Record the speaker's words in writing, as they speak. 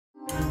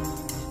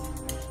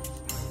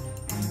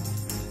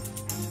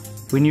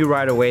We knew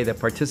right away that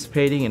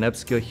participating in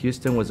UpSkill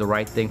Houston was the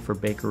right thing for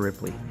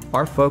BakerRipley.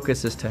 Our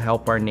focus is to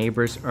help our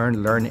neighbors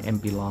earn, learn,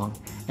 and belong.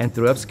 And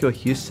through UpSkill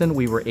Houston,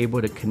 we were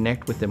able to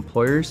connect with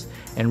employers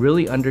and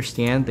really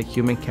understand the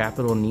human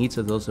capital needs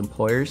of those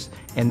employers.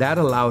 And that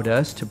allowed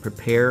us to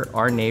prepare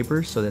our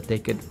neighbors so that they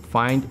could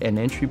find an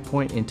entry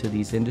point into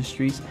these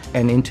industries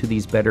and into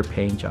these better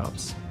paying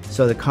jobs.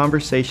 So the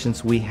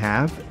conversations we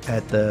have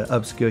at the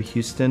UpSkill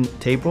Houston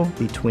table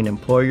between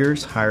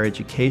employers, higher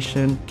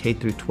education, K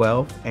through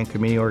 12, and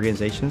community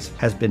organizations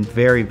has been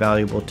very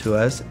valuable to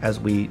us as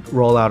we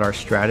roll out our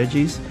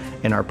strategies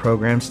and our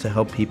programs to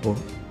help people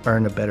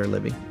earn a better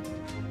living.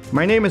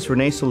 My name is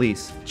Rene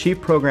Solis,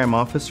 Chief Program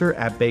Officer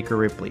at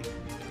BakerRipley.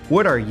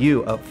 What are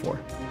you up for?